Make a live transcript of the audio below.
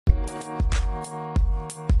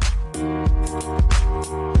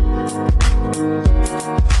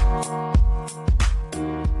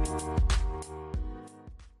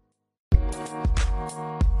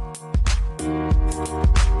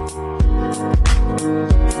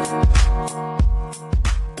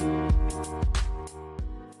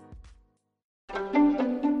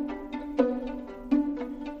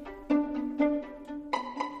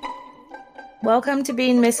Welcome to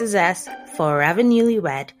Being Mrs. S, Forever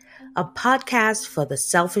Newlywed, a podcast for the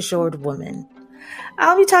self-assured woman.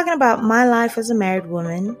 I'll be talking about my life as a married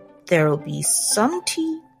woman. There will be some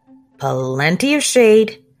tea, plenty of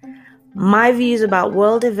shade, my views about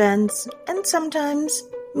world events, and sometimes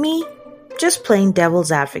me just playing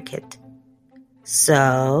devil's advocate.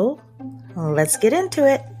 So, let's get into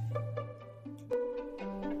it.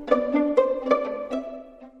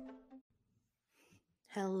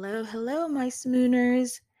 Hello, my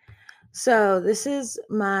Smooners. So this is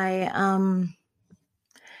my,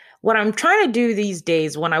 what I'm trying to do these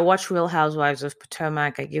days when I watch Real Housewives of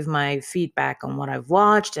Potomac. I give my feedback on what I've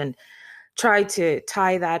watched and try to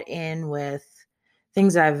tie that in with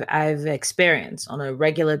things I've experienced on a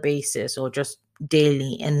regular basis or just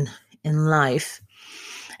daily in life.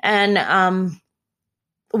 And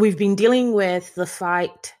we've been dealing with the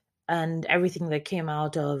fight and everything that came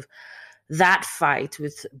out of that fight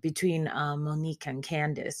between Monique and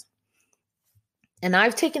Candace. And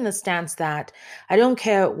I've taken the stance that I don't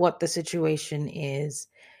care what the situation is.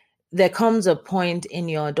 There comes a point in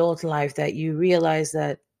your adult life that you realize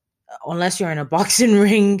that unless you're in a boxing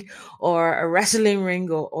ring or a wrestling ring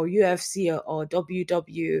or UFC or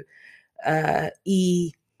WWE,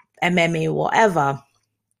 MMA, whatever,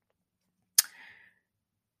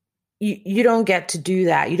 you don't get to do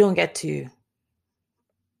that. You don't get to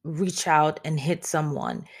reach out and hit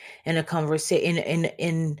someone in a conversation,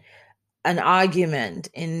 in an argument,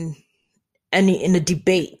 in a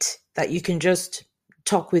debate that you can just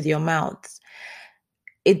talk with your mouth.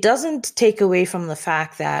 It doesn't take away from the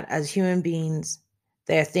fact that as human beings,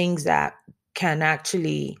 there are things that can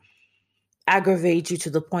actually aggravate you to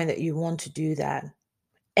the point that you want to do that.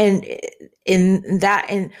 And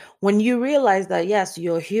when you realize that, yes,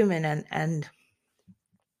 you're human and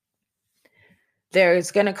there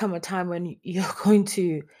is going to come a time when you're going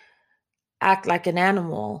to act like an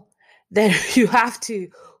animal, then you have to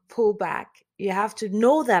pull back. You have to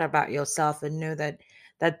know that about yourself and know that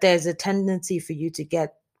there's a tendency for you to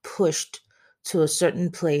get pushed to a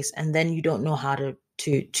certain place, and then you don't know how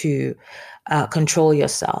to control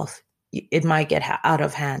yourself. It might get out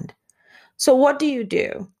of hand. So what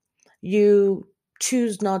do? You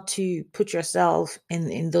choose not to put yourself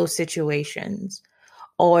in those situations.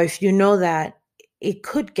 Or if you know that it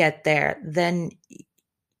could get there, then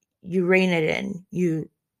you rein it in. You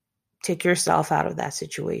take yourself out of that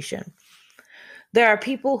situation. There are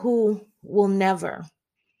people who will never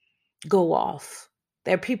go off.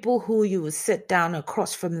 There are people who you will sit down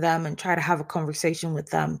across from them and try to have a conversation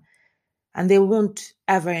with them, and they won't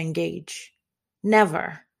ever engage.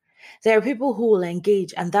 Never. There are people who will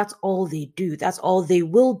engage, and that's all they do. That's all they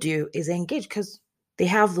will do is engage because they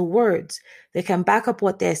have the words. They can back up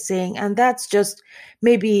what they're saying, and that's just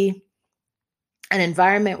maybe an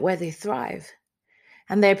environment where they thrive.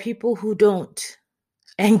 And there are people who don't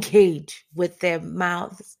engage with their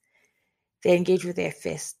mouths. They engage with their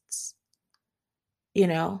fists,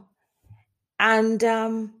 And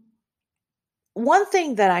one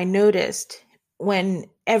thing that I noticed when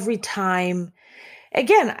every time,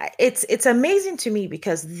 again, it's amazing to me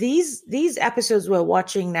because these episodes we're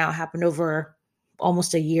watching now happened over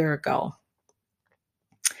almost a year ago.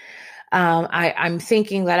 I'm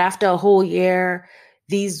thinking that after a whole year,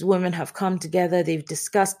 these women have come together. They've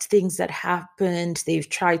discussed things that happened. They've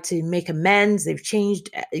tried to make amends. They've changed,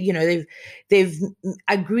 they've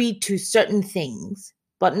agreed to certain things.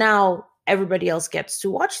 But now everybody else gets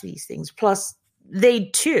to watch these things. Plus, they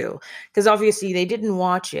too, because obviously they didn't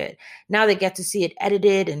watch it. Now they get to see it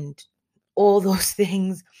edited and all those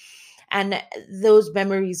things. And those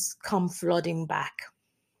memories come flooding back.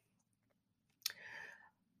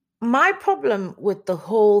 My problem with the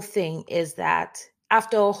whole thing is that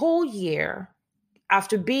after a whole year,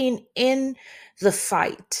 after being in the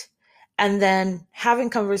fight, and then having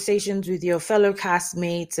conversations with your fellow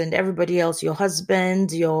castmates and everybody else, your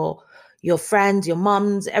husband, your friends, your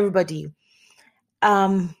moms, everybody,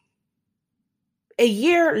 a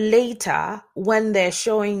year later, when they're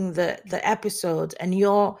showing the episodes and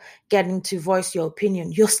you're getting to voice your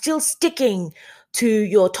opinion, you're still sticking to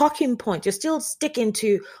your talking point. You're still sticking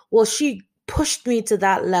to, well, she pushed me to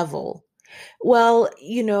that level. Well,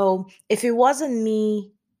 if it wasn't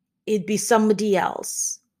me, it'd be somebody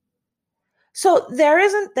else. So there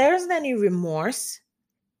isn't any remorse.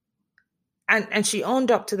 and she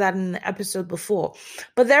owned up to that in the episode before.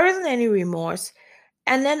 But there isn't any remorse.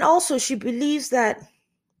 And then also she believes that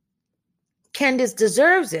Candiace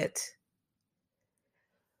deserves it.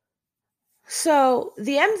 So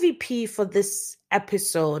the MVP for this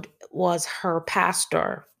episode was her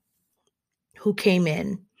pastor, who came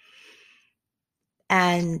in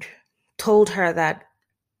and told her that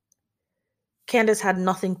Candiace had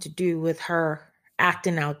nothing to do with her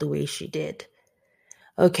acting out the way she did.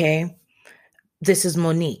 Okay, this is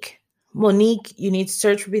Monique. Monique, you need to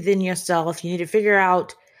search within yourself. You need to figure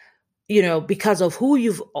out, because of who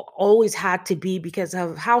you've always had to be, because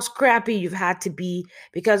of how scrappy you've had to be,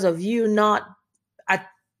 because of you not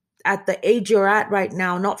at the age you're at right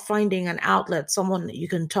now, not finding an outlet, someone that you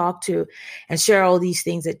can talk to and share all these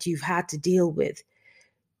things that you've had to deal with.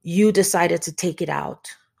 You decided to take it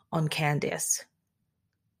out on Candiace.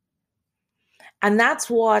 And that's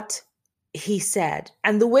what he said.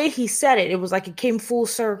 And the way he said it, it was like it came full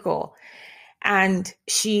circle. And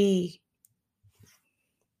she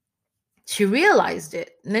realized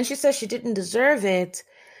it. And then she said she didn't deserve it.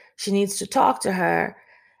 She needs to talk to her,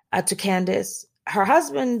 to Candiace. Her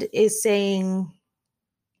husband is saying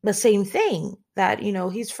the same thing, that,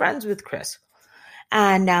 he's friends with Chris.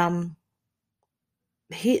 And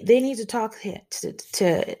they need to talk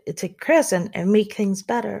to Chris and make things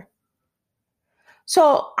better.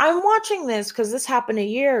 So I'm watching this because this happened a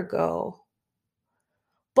year ago.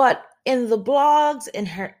 But in the blogs, in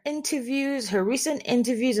her interviews, her recent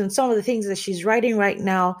interviews, and some of the things that she's writing right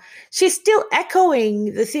now, she's still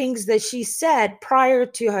echoing the things that she said prior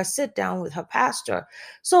to her sit down with her pastor.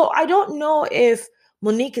 So I don't know if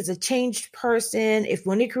Monique is a changed person, if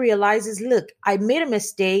Monique realizes, look, I made a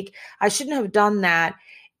mistake, I shouldn't have done that.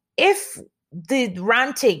 If the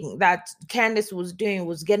ranting that Candiace was doing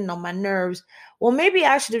was getting on my nerves, well, maybe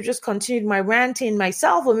I should have just continued my ranting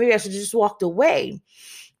myself, or maybe I should have just walked away.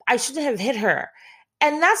 I shouldn't have hit her.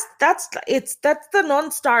 And that's the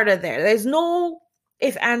non-starter there. There's no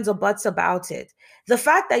ifs, ands, or buts about it. The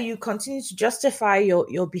fact that you continue to justify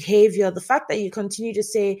your behavior, the fact that you continue to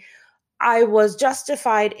say, I was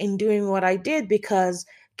justified in doing what I did because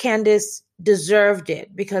Candiace deserved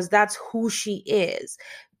it, because that's who she is.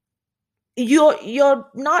 You're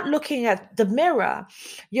not looking at the mirror.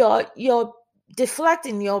 You're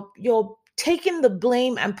deflecting. You're taking the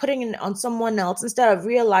blame and putting it on someone else instead of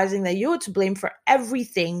realizing that you're to blame for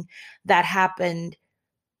everything that happened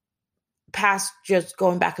past just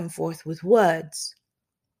going back and forth with words.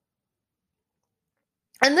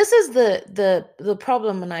 And this is the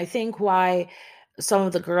problem, and I think why some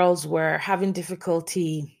of the girls were having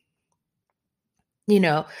difficulty,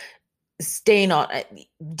 staying on,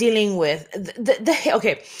 dealing with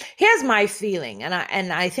okay, here's my feeling, and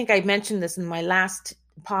I think I mentioned this in my last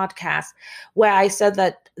podcast, where I said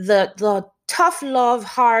that the tough love,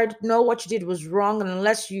 hard, know what you did was wrong, and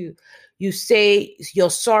unless you say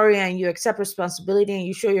you're sorry and you accept responsibility and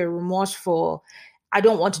you show you're remorseful, I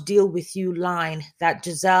don't want to deal with you line that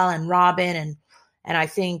Gizelle and Robin and I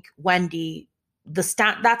think Wendy,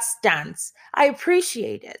 that stance, I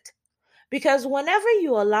appreciate it. Because whenever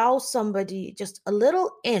you allow somebody just a little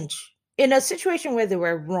inch in a situation where they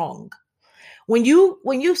were wrong, when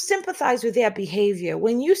you sympathize with their behavior,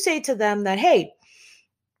 when you say to them that, hey,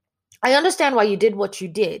 I understand why you did what you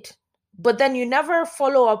did, but then you never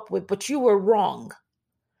follow up with, but you were wrong,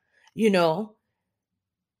 even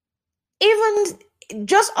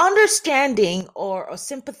just understanding or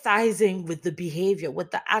sympathizing with the behavior, with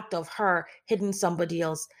the act of her hitting somebody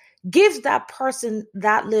else, gives that person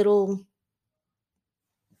that little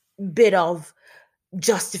bit of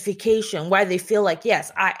justification where they feel like,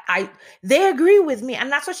 yes, they agree with me. And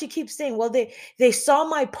that's what she keeps saying. Well, they saw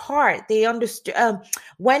my part. They understood.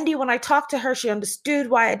 Wendy, when I talked to her, she understood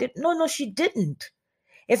why I didn't. No, she didn't.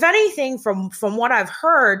 If anything, from what I've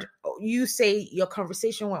heard, you say your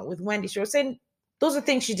conversation went with Wendy, she was saying those are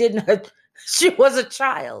things she didn't. She was a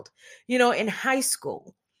child, in high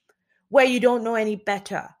school, where you don't know any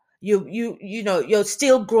better. You're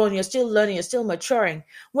still growing, you're still learning, you're still maturing.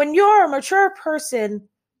 When you're a mature person,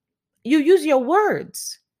 you use your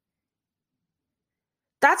words.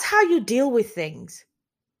 That's how you deal with things.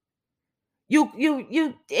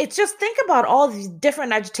 It's just, think about all these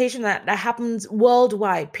different agitation that happens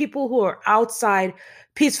worldwide. People who are outside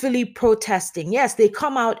peacefully protesting. Yes, they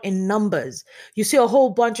come out in numbers. You see a whole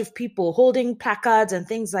bunch of people holding placards and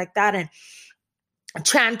things like that and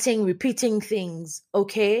chanting, repeating things,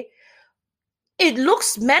 okay? It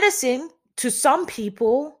looks menacing to some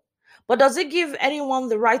people, but does it give anyone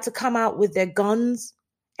the right to come out with their guns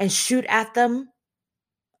and shoot at them?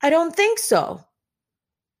 I don't think so.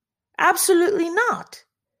 Absolutely not.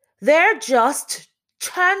 They're just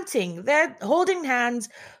chanting, they're holding hands,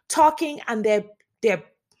 talking, and they're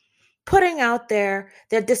putting out their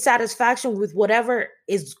dissatisfaction with whatever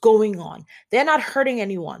is going on. They're not hurting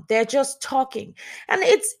anyone. They're just talking. And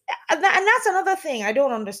that's another thing I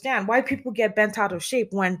don't understand, why people get bent out of shape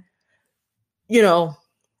when,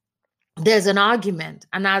 there's an argument.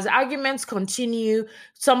 And as arguments continue,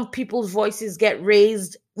 some people's voices get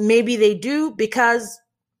raised. Maybe they do, because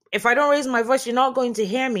if I don't raise my voice, you're not going to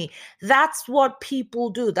hear me. That's what people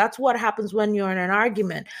do. That's what happens when you're in an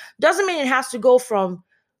argument. Doesn't mean it has to go from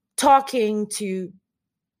talking to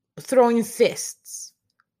throwing fists,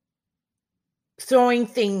 throwing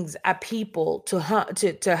things at people to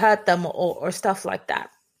hurt them, or stuff like that.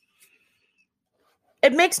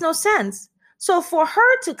 It makes no sense. So for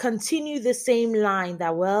her to continue the same line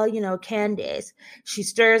that, well, Candace, she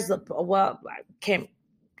stirs up, well, I can't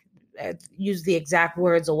use the exact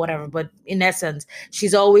words or whatever, but in essence,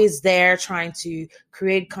 she's always there trying to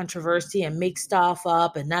create controversy and make stuff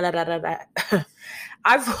up and da da da da da.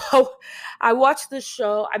 I watched this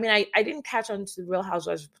show. I mean, I didn't catch on to the Real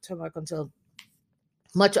Housewives of Potomac until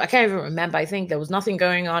much. I can't even remember. I think there was nothing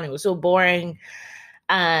going on. It was so boring,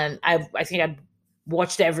 and I think I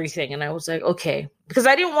watched everything, and I was like, okay, because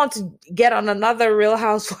I didn't want to get on another Real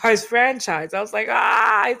Housewives franchise. I was like,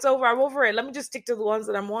 it's over. I'm over it. Let me just stick to the ones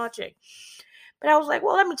that I'm watching. But I was like,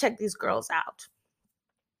 well, let me check these girls out.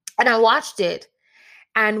 And I watched it.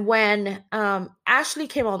 And when Ashley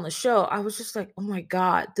came on the show, I was just like, oh my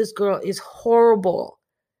God, this girl is horrible.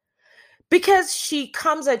 Because she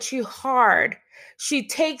comes at you hard. She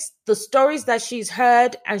takes the stories that she's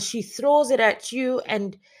heard and she throws it at you,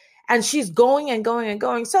 and she's going and going and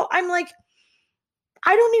going. So I'm like,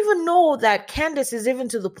 I don't even know that Candace is even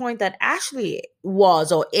to the point that Ashley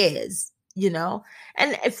was or is,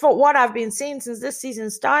 And for what I've been seeing since this season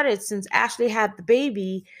started, since Ashley had the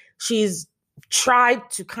baby, she's tried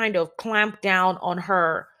to kind of clamp down on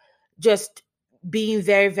her just being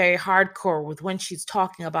very, very hardcore with when she's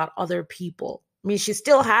talking about other people. I mean, she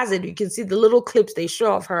still has it. You can see the little clips they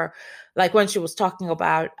show of her, like when she was talking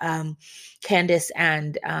about Candace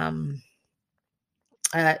and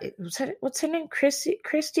what's her name?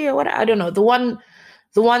 Christy or what? I don't know. The one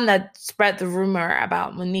that spread the rumor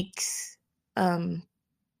about Monique's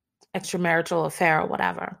extramarital affair or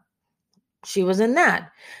whatever. She was in that.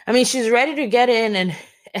 I mean, she's ready to get in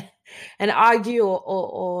and argue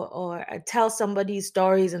or tell somebody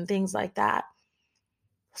stories and things like that.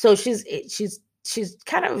 So she's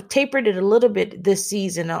kind of tapered it a little bit this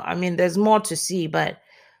season. I mean, there's more to see, but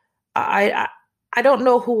I don't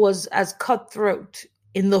know who was as cutthroat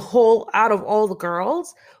out of all the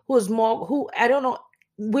girls, I don't know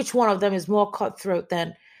which one of them is more cutthroat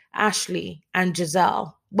than Ashley and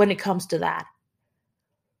Giselle when it comes to that.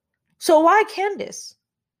 So why Candace?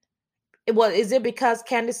 Is it because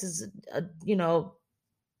Candace is, a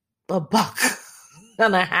buck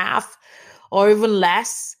and a half or even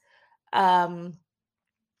less? A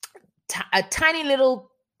tiny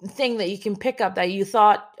little thing that you can pick up that you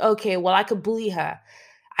thought, okay, well, I could bully her.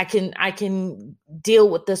 I can deal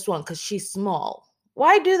with this one because she's small.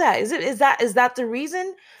 Why do that? Is that the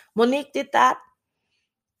reason Monique did that?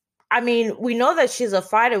 I mean, we know that she's a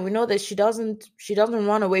fighter. We know that she doesn't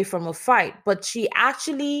run away from a fight, but she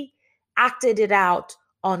actually acted it out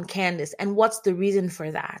on Candace. And what's the reason for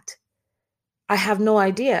that? I have no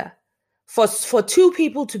idea. For two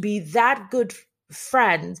people to be that good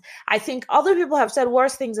friends, I think other people have said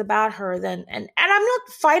worse things about her than, and I'm not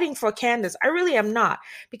fighting for Candace. I really am not,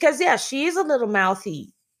 because yeah, she is a little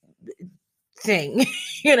mouthy thing,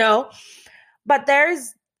 but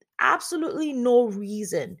there's absolutely no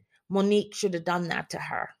reason Monique should have done that to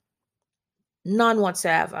her. None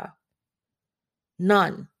whatsoever.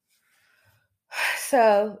 None.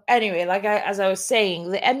 So anyway, as I was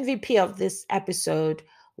saying, the MVP of this episode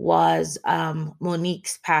was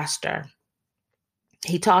Monique's pastor.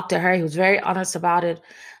 He talked to her. He was very honest about it.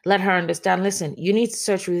 Let her understand, listen, you need to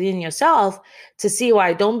search within yourself to see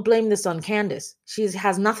why. Don't blame this on Candace. She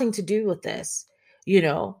has nothing to do with this.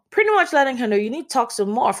 Pretty much letting her know you need to talk some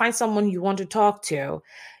more. Find someone you want to talk to.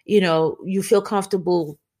 You feel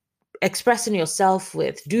comfortable expressing yourself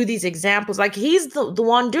with. Do these examples. Like, he's the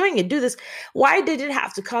one doing it. Do this. Why did it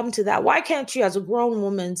have to come to that? Why can't you as a grown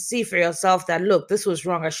woman see for yourself that, look, this was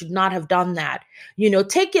wrong. I should not have done that.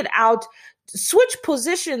 Take it out. Switch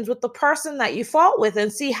positions with the person that you fought with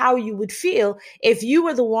and see how you would feel if you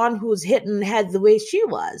were the one who was hit in the head the way she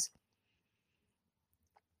was.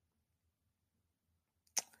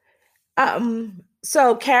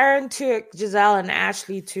 So Karen took Giselle and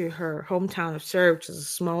Ashley to her hometown of Sur, which is a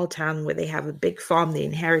small town where they have a big farm they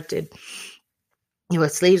inherited. were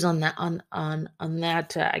slaves on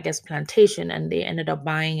that I guess plantation, and they ended up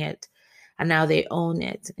buying it, and now they own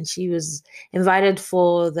it. And she was invited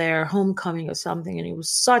for their homecoming or something, and it was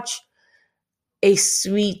such a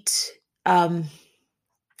sweet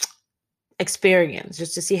experience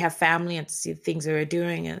just to see her family and to see the things they were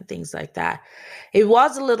doing and things like that. It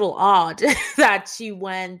was a little odd that she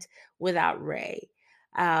went without Ray.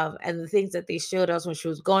 And the things that they showed us when she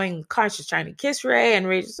was going in the car, she's trying to kiss Ray, and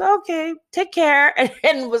Ray just, okay, take care,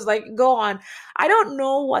 and was like, go on. I don't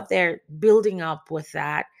know what they're building up with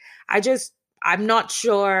that. I'm not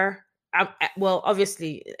sure. Well,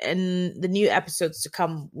 obviously, in the new episodes to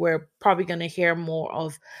come, we're probably going to hear more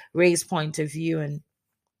of Ray's point of view, and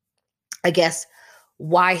I guess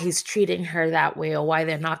why he's treating her that way, or why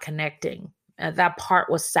they're not connecting. That part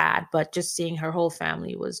was sad, but just seeing her whole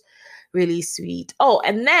family was really sweet. Oh,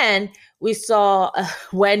 and then we saw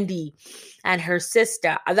Wendy and her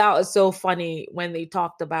sister. That was so funny when they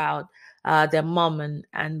talked about their mom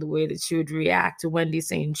and the way that she would react to Wendy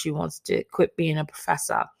saying she wants to quit being a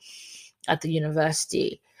professor at the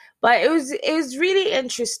university. But it was really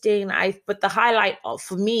interesting. But the highlight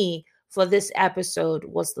for me for this episode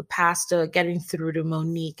was the pastor getting through to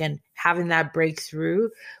Monique and having that breakthrough,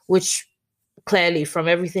 which clearly from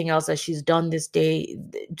everything else that she's done this day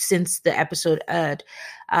since the episode aired,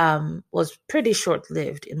 was pretty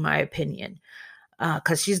short-lived in my opinion,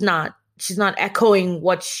 because she's not echoing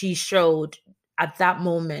what she showed at that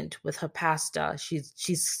moment with her pastor.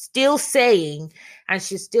 She's still saying, and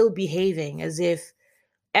she's still behaving as if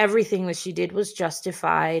everything that she did was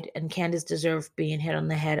justified, and Candace deserved being hit on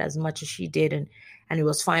the head as much as she did, and it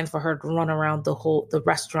was fine for her to run around the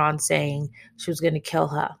restaurant saying she was going to kill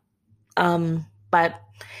her. But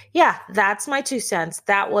yeah, that's my 2 cents.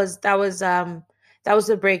 That was the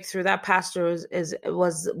breakthrough. That pastor was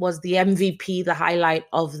the MVP, the highlight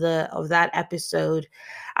of that episode.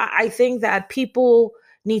 I think that people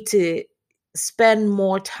need to spend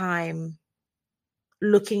more time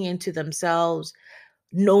looking into themselves,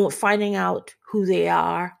 finding out who they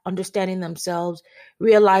are, understanding themselves,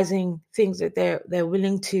 realizing things that they're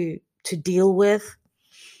willing to deal with,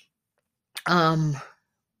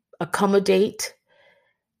 accommodate,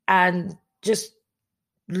 and just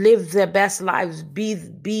live their best lives, be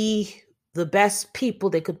the best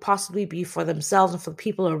people they could possibly be for themselves and for the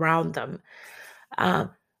people around them.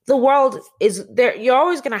 The world is there. You're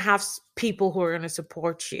always going to have people who are going to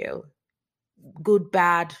support you, good,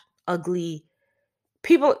 bad, ugly.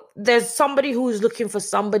 People, there's somebody who's looking for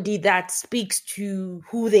somebody that speaks to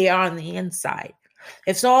who they are on the inside.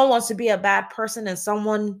 If someone wants to be a bad person and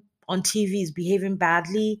someone on TV is behaving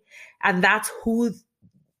badly, and that's who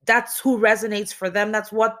resonates for them,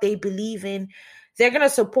 that's what they believe in, they're going to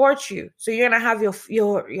support you. So you're going to have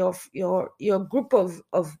your group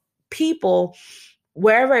of people,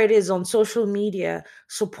 wherever it is on social media,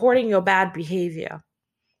 supporting your bad behavior.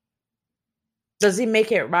 Does it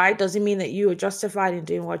make it right? Does it mean that you are justified in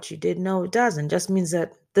doing what you did? No, it doesn't. It just means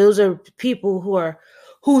that those are people who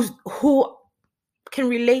can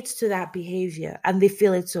relate to that behavior and they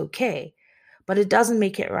feel it's okay, but it doesn't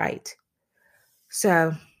make it right.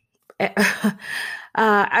 So,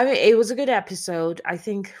 I mean, it was a good episode. I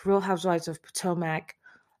think Real Housewives of Potomac,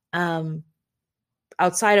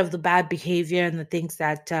 outside of the bad behavior and the things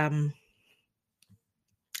that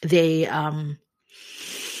they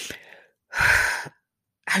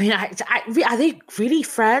I mean, are they really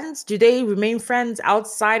friends? Do they remain friends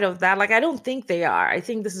outside of that? Like, I don't think they are. I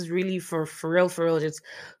think this is really for real, just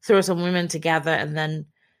throw some women together and then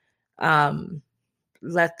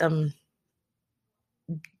let them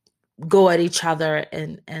go at each other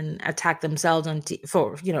and attack themselves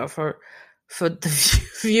for the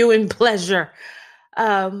viewing pleasure.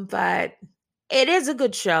 But it is a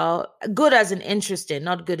good show. Good as in interesting,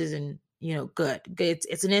 not good as in good.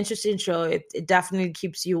 It's an interesting show. It definitely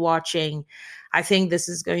keeps you watching. I think this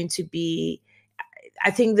is going to be.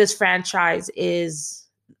 I think this franchise is.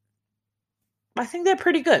 I think they're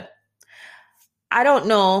pretty good. I don't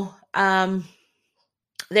know.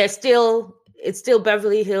 It's still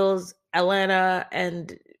Beverly Hills, Atlanta,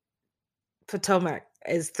 and Potomac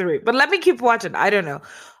is 3. But let me keep watching. I don't know.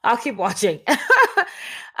 I'll keep watching.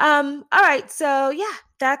 All right. So yeah,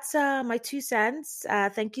 that's my 2 cents.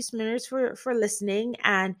 Thank you, Sminners, for listening.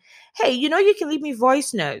 And hey, you can leave me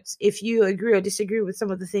voice notes if you agree or disagree with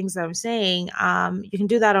some of the things that I'm saying. You can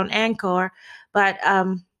do that on Anchor. But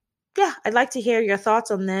yeah, I'd like to hear your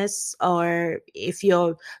thoughts on this, or if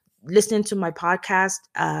you're listening to my podcast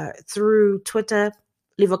through Twitter,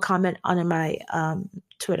 leave a comment on my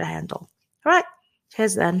Twitter handle. All right.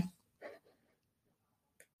 Cheers then.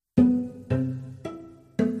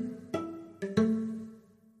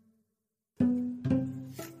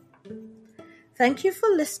 Thank you for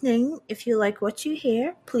listening. If you like what you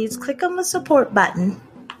hear, please click on the support button.